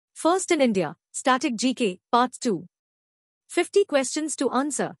First in India, Static GK, Part 2. 50 questions to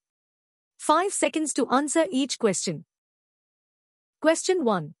answer. 5 seconds to answer each question. Question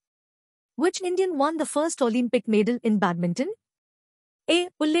 1. Which Indian won the first Olympic medal in badminton? A.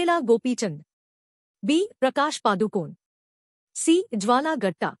 Pullela Gopichand. B. Prakash Padukone. C. Jwala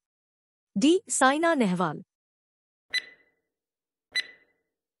Gatta. D. Saina Nehwal.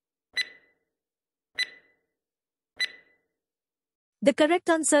 The correct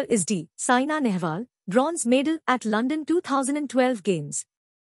answer is D. Saina Nehwal, bronze medal at London 2012 Games.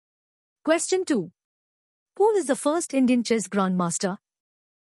 Question 2. Who is the first Indian chess grandmaster?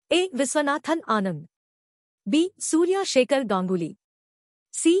 A. Viswanathan Anand. B. Surya Shekhar Ganguly.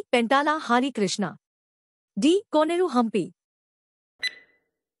 C. Pentala Hari Krishna. D. Koneru Hampi.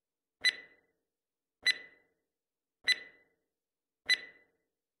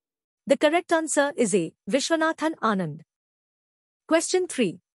 The correct answer is A. Viswanathan Anand. Question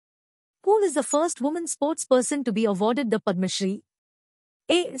 3. Who is the first woman sportsperson to be awarded the Padma Shri?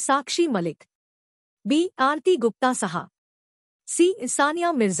 A. Sakshi Malik. B. Aarti Gupta Saha. C.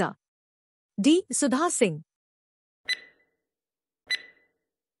 Sania Mirza. D. Sudha Singh.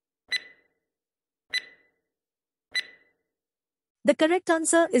 The correct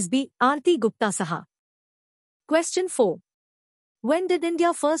answer is B. Aarti Gupta Saha. Question 4. When did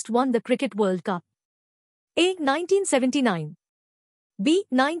India first won the Cricket World Cup? A. 1979. B.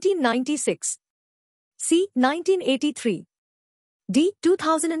 1996. C. 1983. D.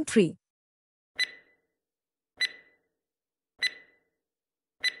 2003.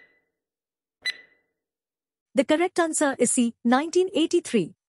 The correct answer is C.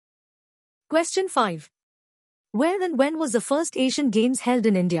 1983. Question 5. Where and when was the first Asian Games held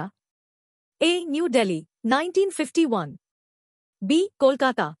in India? A. New Delhi, 1951. B.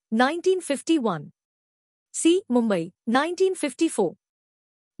 Kolkata, 1951. C. Mumbai, 1954.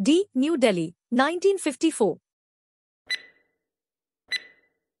 D. New Delhi, 1954.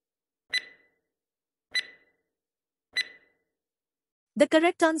 The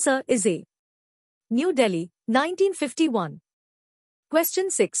correct answer is A. New Delhi, 1951.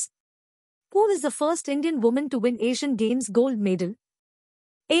 Question 6. Who is the first Indian woman to win Asian Games gold medal?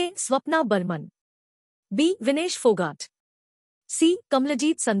 A. Swapna Burman. B. Vinesh Fogart. C.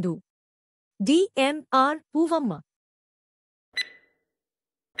 Kamlajit Sandhu. D. M. R. Poovamma.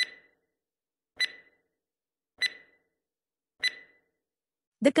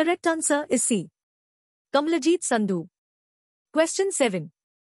 The correct answer is C. Kamlajit Sandhu. Question 7.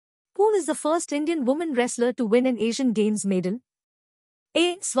 Who is the first Indian woman wrestler to win an Asian Games medal?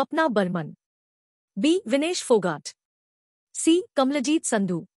 A. Swapna Burman. B. Vinesh Fogart. C. Kamlajit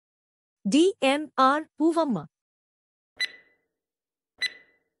Sandhu. D. M. R. Poovamma.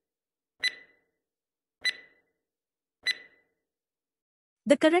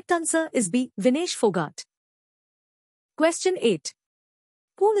 The correct answer is B. Vinesh Fogart. Question 8.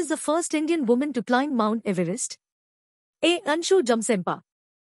 Who is the first Indian woman to climb Mount Everest? A. Anshu Jamsempa.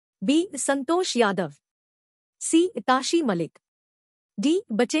 B. Santosh Yadav. C. Tashi Malik. D.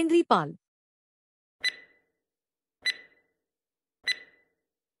 Bachendri Pal.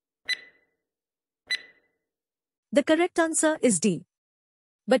 The correct answer is D.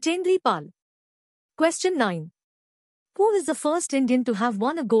 Bachendri Pal. Question 9. Who is the first Indian to have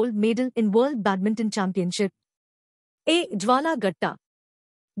won a gold medal in World Badminton Championship? A. Jwala Gatta.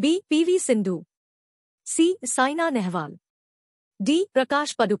 B. P.V. Sindhu. C. Saina Nehwal. D.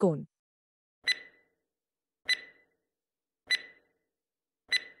 Prakash Padukone.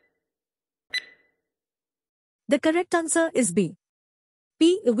 The correct answer is B.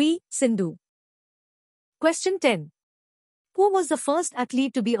 P.V. Sindhu. Question 10. Who was the first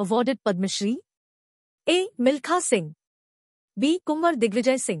athlete to be awarded Padma Shri? A. Milkha Singh. B. Kunwar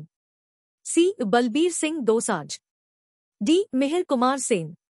Digvijay Singh. C. Balbir Singh Dosaj. D. Mihir Kumar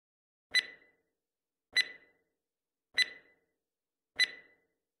Sen.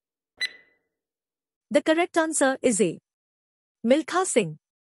 The correct answer is A. Milkha Singh.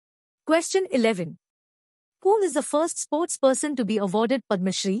 Question 11. Who is the first sportsperson to be awarded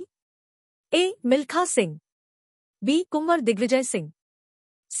Padma Shri? A. Milkha Singh. B. Kunwar Digvijay Singh.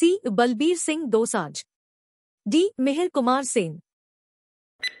 C. Balbir Singh Dosaj. D. Mihir Kumar Sen.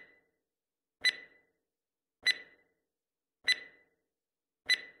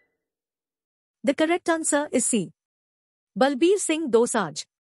 The correct answer is C. Balbir Singh Dosaj.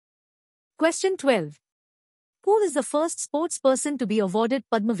 Question 12. Who is the first sportsperson to be awarded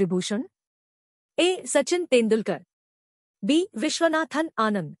Padma Vibhushan? A. Sachin Tendulkar. B. Vishwanathan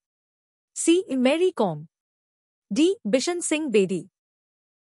Anand. C. Mary Kom. D. Bishan Singh Bedi.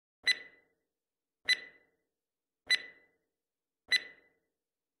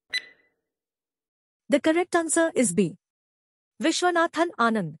 The correct answer is B. Vishwanathan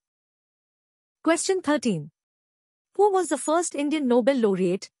Anand. Question 13. Who was the first Indian Nobel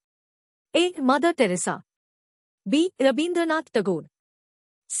laureate? A. Mother Teresa. B. Rabindranath Tagore.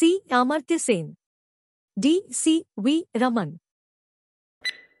 C. Amartya Sen. D. C. V. Raman.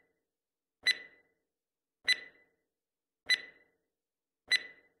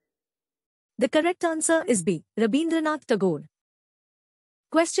 The correct answer is B. Rabindranath Tagore.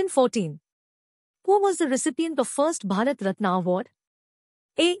 Question 14. Who was the recipient of first Bharat Ratna Award?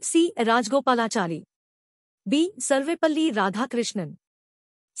 A. C. Rajgopalachari. B. Sarvepalli Radhakrishnan.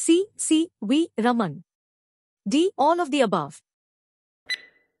 C. V. Raman. D. All of the above.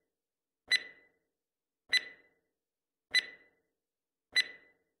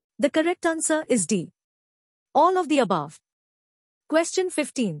 The correct answer is D. All of the above. Question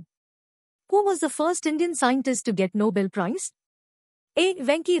 15. Who was the first Indian scientist to get Nobel Prize? A.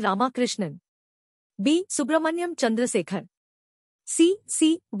 Venki Ramakrishnan. B. Subramaniam Chandrasekhar. C.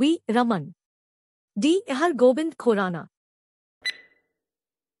 V. Raman. D. Har Gobind Khorana.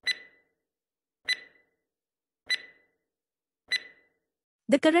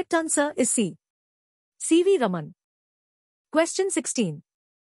 The correct answer is C. C.V. Raman. Question 16.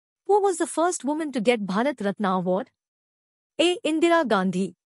 Who was the first woman to get Bharat Ratna Award? A. Indira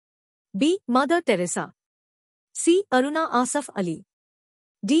Gandhi. B. Mother Teresa. C. Aruna Asaf Ali.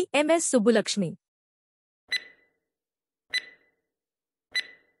 D. M.S. Subbulakshmi.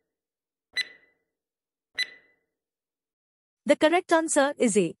 The correct answer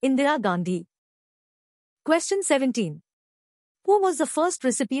is A. Indira Gandhi. Question 17. Who was the first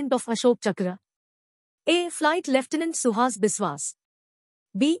recipient of Ashok Chakra? A. Flight Lieutenant Suhas Biswas.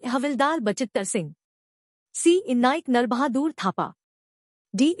 B. Havildar Bachittar Singh. C. Naik Narbahadur Thapa.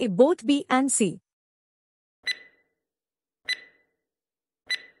 D. Both B and C.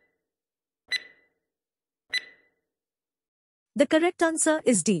 The correct answer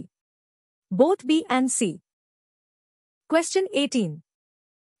is D. Both B and C. Question 18.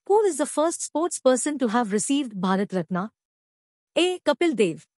 Who is the first sports person to have received Bharat Ratna? A. Kapil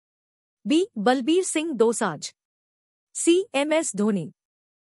Dev. B. Balbir Singh Dosaj. C. M.S. Dhoni.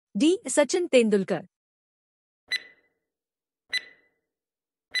 D. Sachin Tendulkar.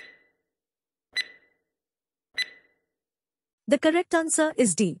 The correct answer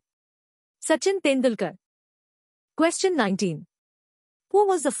is D. Sachin Tendulkar. Question 19. Who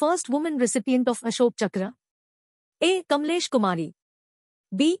was the first woman recipient of Ashok Chakra? A. Kamlesh Kumari.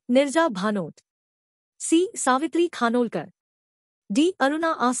 B. Nirja Bhanot. C. Savitri Khanolkar. D.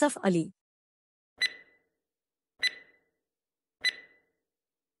 Aruna Asaf Ali.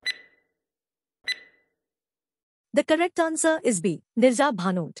 The correct answer is B. Nirja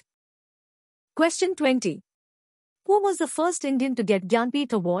Bhanot. Question 20. Who was the first Indian to get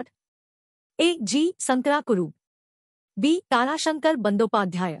Gyanpith Award? A. G. Sankara Kurup. B. Tarashankar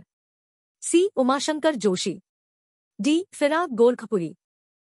Bandopadhyaya. C. Umashankar Joshi. D. Firaq Gorkhapuri.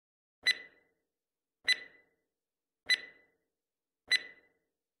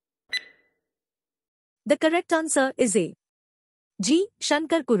 The correct answer is A. G.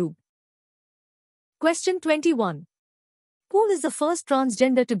 Shankar Kurup. Question 21. Who is the first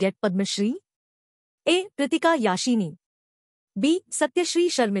transgender to get Padma Shri? A. Pritika Yashini. B. Satyashri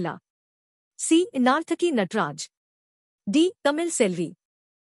Sharmila. C. Narthaki Natraj. D. Tamil Selvi.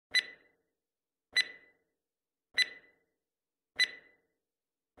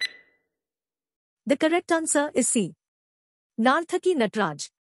 The correct answer is C. Narthaki Natraj.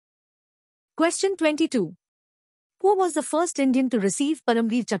 Question 22. Who was the first Indian to receive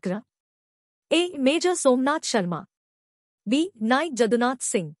Paramveer Chakra? A. Major Somnath Sharma. B. Naik Jadunath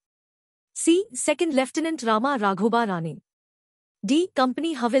Singh. C. Second Lieutenant Rama Raghuba Rane. D.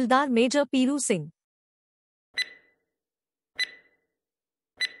 Company Havildar Major Piru Singh.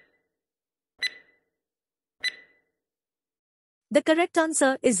 The correct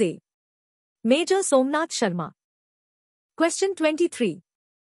answer is A. Major Somnath Sharma. Question 23.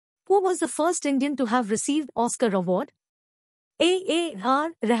 Who was the first Indian to have received Oscar Award? A.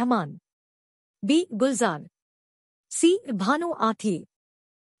 R. Rahman. B. Gulzar. C. Bhanu Athie.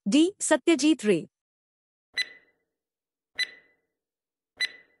 D. Satyajit Ray.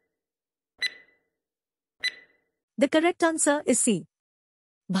 The correct answer is C.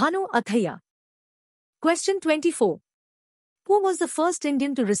 Bhanu Athaiya. Question 24. Who was the first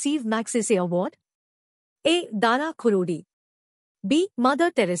Indian to receive Magsaysay Award? A. Dara Khurodi. B.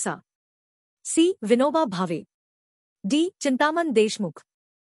 Mother Teresa. C. Vinoba Bhave. D. Chintaman Deshmukh.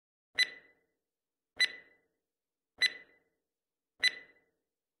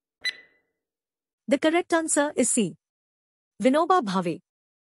 The correct answer is C. Vinoba Bhave.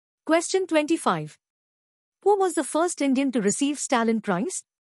 Question 25. Who was the first Indian to receive Stalin Prize?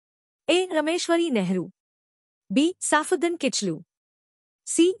 A. Rameshwari Nehru. B. Saifuddin Kichlu.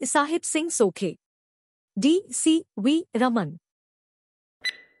 C. Sahib Singh Sokhe. D. C. V. Raman.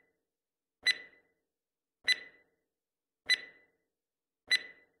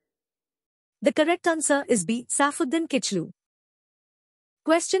 The correct answer is B. Saifuddin Kichlu.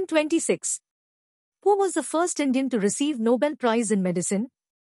 Question 26. Who was the first Indian to receive Nobel Prize in Medicine?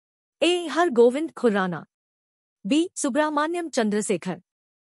 A. Har Govind Khurrana. B. Subramaniam Chandrasekhar.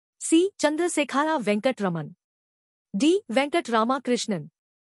 C. Chandrasekhara Venkat Raman. D. Venkat Ramakrishnan.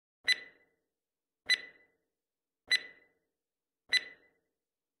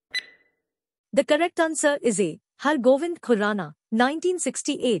 The correct answer is A. Har Govind Khurrana,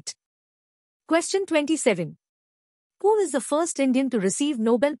 1968. Question 27. Who is the first Indian to receive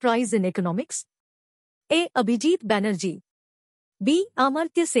Nobel Prize in Economics? A. Abhijit Banerjee. B.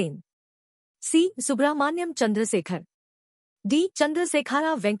 Amartya Sen. C. Subramaniam Chandrasekhar. D.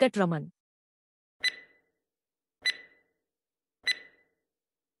 Chandrasekhara Venkat Raman.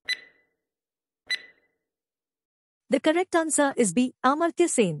 The correct answer is B. Amartya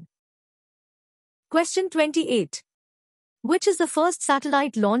Sen. Question 28. Which is the first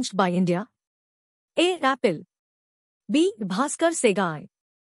satellite launched by India? A. Rapil. B. Bhaskar Segai.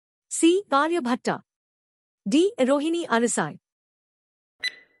 C. Aryabhatta. D. Rohini Arisai.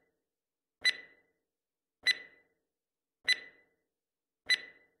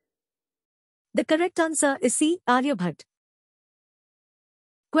 The correct answer is C. Aryabhat.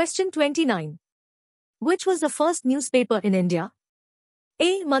 Question 29. Which was the first newspaper in India?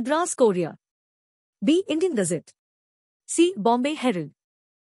 A. Madras Courier. B. Indian Gazette. C. Bombay Herald.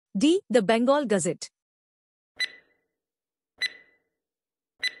 D. The Bengal Gazette.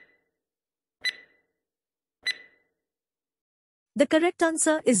 The correct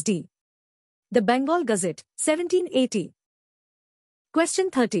answer is D. The Bengal Gazette, 1780. Question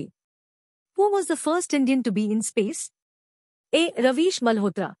 30. Who was the first Indian to be in space? A. Ravish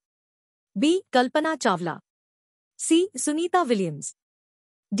Malhotra. B. Kalpana Chawla. C. Sunita Williams.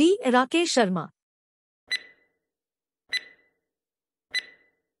 D. Rakesh Sharma.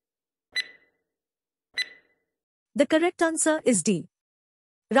 The correct answer is D.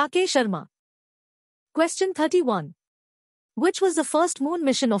 Rakesh Sharma. Question 31. Which was the first moon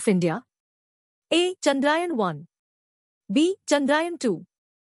mission of India? A. Chandrayaan-1. B. Chandrayaan-2.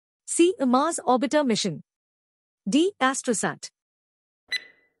 C. Mars Orbiter Mission. D. Astrosat.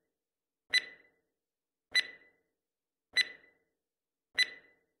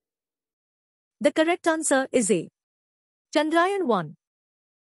 The correct answer is A. Chandrayaan-1.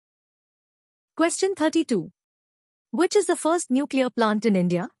 Question 32. Which is the first nuclear plant in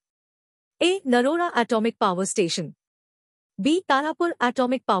India? A. Narora Atomic Power Station. B. Tarapur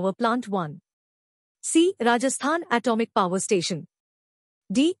Atomic Power Plant 1. C. Rajasthan Atomic Power Station.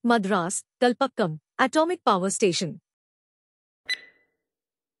 D. Madras, Kalpakkam Atomic Power Station.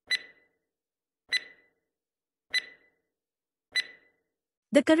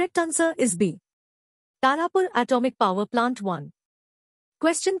 The correct answer is B. Tarapur Atomic Power Plant 1.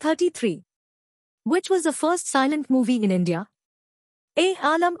 Question 33. Which was the first silent movie in India? A.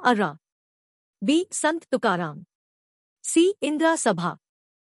 Alam Ara. B. Sant Tukaram. C. Indra Sabha.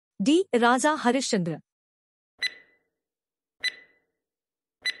 D. Raja Harishchandra.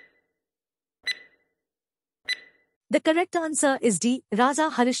 The correct answer is D.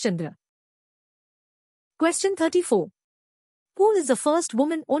 Raja Harishchandra. Question 34. Who is the first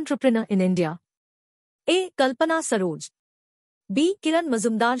woman entrepreneur in India? A. Kalpana Saroj. B. Kiran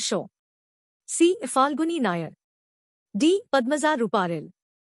Mazumdar-Shaw. C. Falguni Nayar. D. Padmaja Ruparel.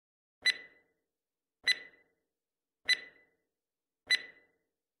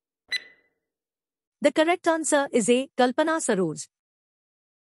 The correct answer is A. Kalpana Saroj.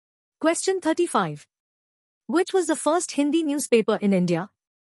 Question 35. Which was the first Hindi newspaper in India?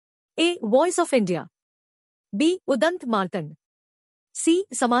 A. Voice of India. B. Udant Martand. C.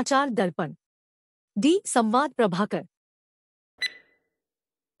 Samachar Darpan. D. Samvad Prabhakar.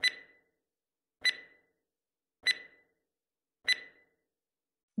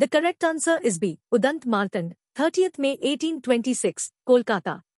 The correct answer is B. Udant Martand, 30th May 1826,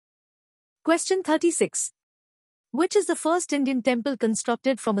 Kolkata. Question 36. Which is the first Indian temple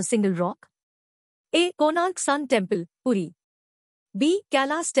constructed from a single rock? A. Konark Sun Temple, Puri. B.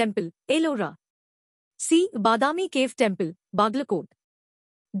 Kailas Temple, Ellora. C. Badami Cave Temple, Bagalkot.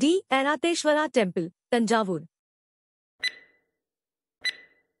 D. Airateshwara Temple, Tanjavur.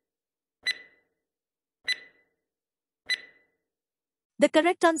 The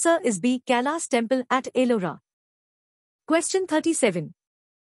correct answer is B. Kailas Temple at Ellora. Question 37.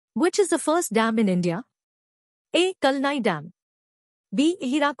 Which is the first dam in India? A. Kalnai Dam. B.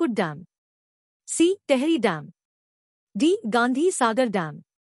 Hirakud Dam. C. Tehri Dam. D. Gandhi Sagar Dam.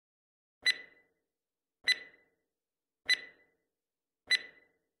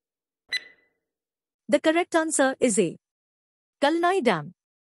 The correct answer is A. Kalnai Dam.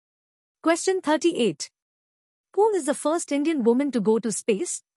 Question 38. Who is the first Indian woman to go to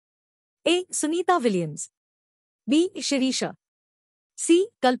space? A. Sunita Williams. B. Shirisha. C.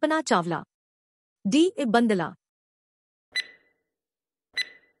 Kalpana Chawla. D. Bandala.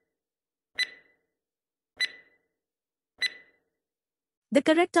 The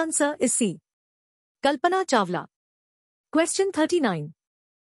correct answer is C. Kalpana Chawla. Question 39.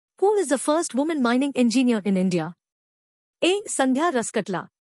 Who is the first woman mining engineer in India? A. Sandhya Raskatla.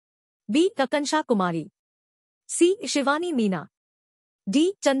 B. Akansha Kumari. C. Shivani Meena.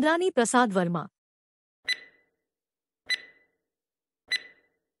 D. Chandrani Prasad Verma.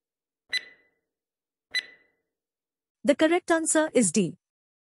 The correct answer is D.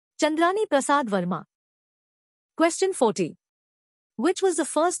 Chandrani Prasad Verma. Question 40. Which was the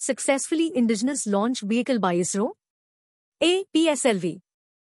first successfully indigenous launch vehicle by ISRO? A. PSLV.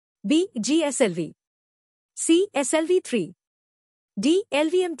 B. GSLV. C. SLV-3. D.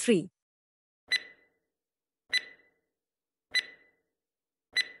 LVM-3.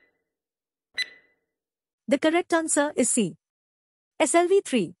 The correct answer is C.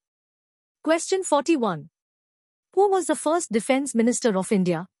 SLV-3. Question 41. Who was the first Defence Minister of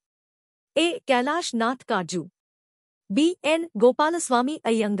India? A. Kailash Nath Kaju. B. N. Gopalaswamy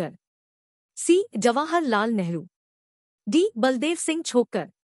Iyengar. C. Jawaharlal Nehru. D. Baldev Singh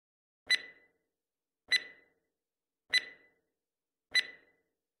Chhokkar.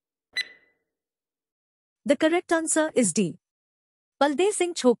 The correct answer is D. Baldev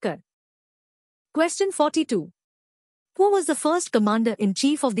Singh Chhokkar. Question 42. Who was the first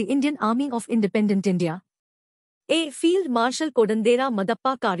Commander-in-Chief of the Indian Army of Independent India? A. Field Marshal Kodandera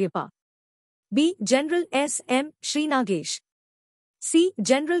Madappa Karyappa. B. General S. M. Srinagesh. C.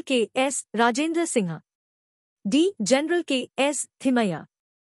 General K. S. Rajendra Singha. D. General K. S. Thimaiya.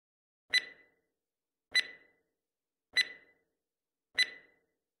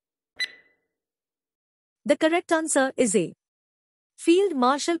 The correct answer is A. Field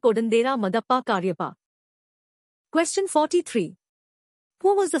Marshal Kodandera Madappa Karyappa. Question 43.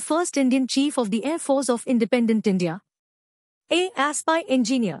 Who was the first Indian Chief of the Air Force of Independent India? A. Aspy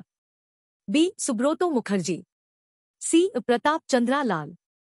Engineer. B. Subroto Mukherjee. C. Pratap Chandra Lal.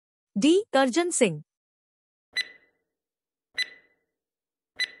 D. Karjan Singh.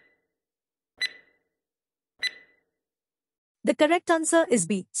 The correct answer is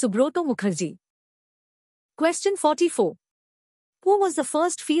B. Subroto Mukherjee. Question 44. Who was the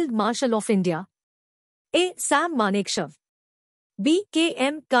first Field Marshal of India? A. Sam Manekshaw. B. K.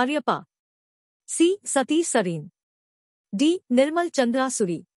 M. Karyappa. C. Satish Sareen. D. Nirmal Chandra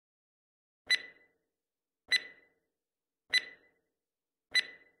Suri.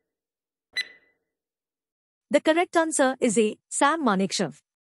 The correct answer is A. Sam Manekshaw.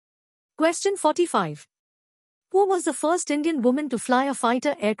 Question 45. Who was the first Indian woman to fly a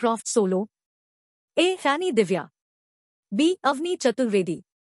fighter aircraft solo? A. Rani Divya. B. Avni Chaturvedi.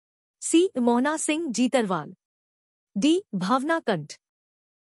 C. Mohana Singh Jeetarwal. D. Bhavna Kant.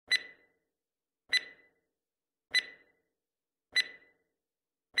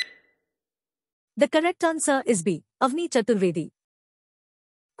 The correct answer is B. Avni Chaturvedi.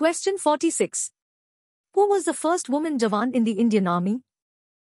 Question 46. Who was the first woman Jawan in the Indian Army?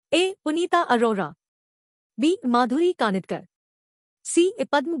 A. Punita Arora. B. Madhuri Kanitkar. C.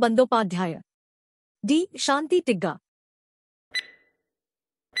 Padma Bandyopadhyaya. D. Shanti Tigga.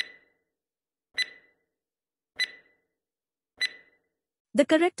 The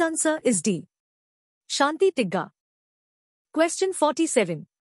correct answer is D. Shanti Tigga. Question 47.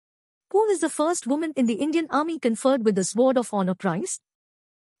 Who is the first woman in the Indian Army conferred with the Sword of Honor Prize?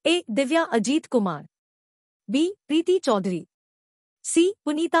 A. Divya Ajit Kumar. B. Preeti Chaudhary. C.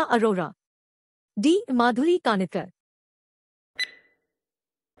 Punita Arora. D. Madhuri Kanitkar.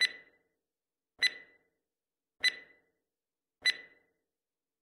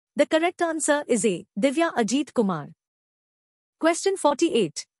 The correct answer is A. Divya Ajit Kumar. Question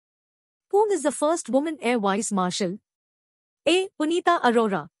 48. Who is the first woman Air Vice Marshal? A. Punita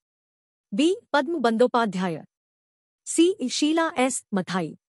Arora. B. Padma Bandyopadhyaya. C. Sheila S.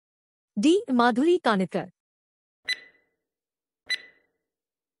 Mathai. D. Madhuri Kanitkar.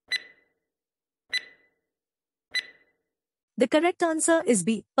 The correct answer is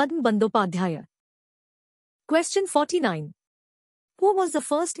B. Padma Bandyopadhyaya. Question 49. Who was the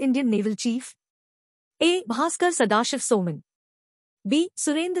first Indian naval chief? A. Bhaskar Sadashiv Soman. B.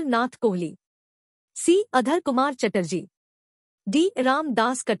 Surendra Nath Kohli. C. Adhar Kumar Chatterjee. D. Ram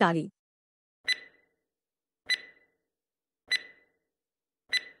Das Katari.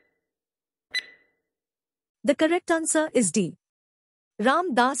 The correct answer is D.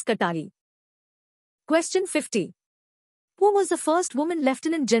 Ram Das Katari. Question 50. Who was the first woman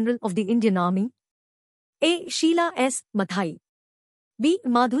Lieutenant General of the Indian Army? A. Sheila S. Mathai. B.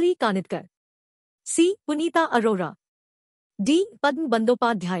 Madhuri Kanitkar. C. Punita Arora. D. Padma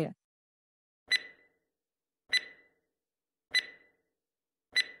Bandyopadhyaya.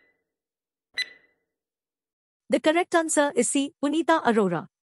 The correct answer is C. Punita Arora.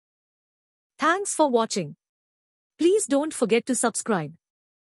 Thanks for watching. Please don't forget to subscribe,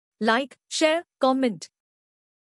 like, share, comment.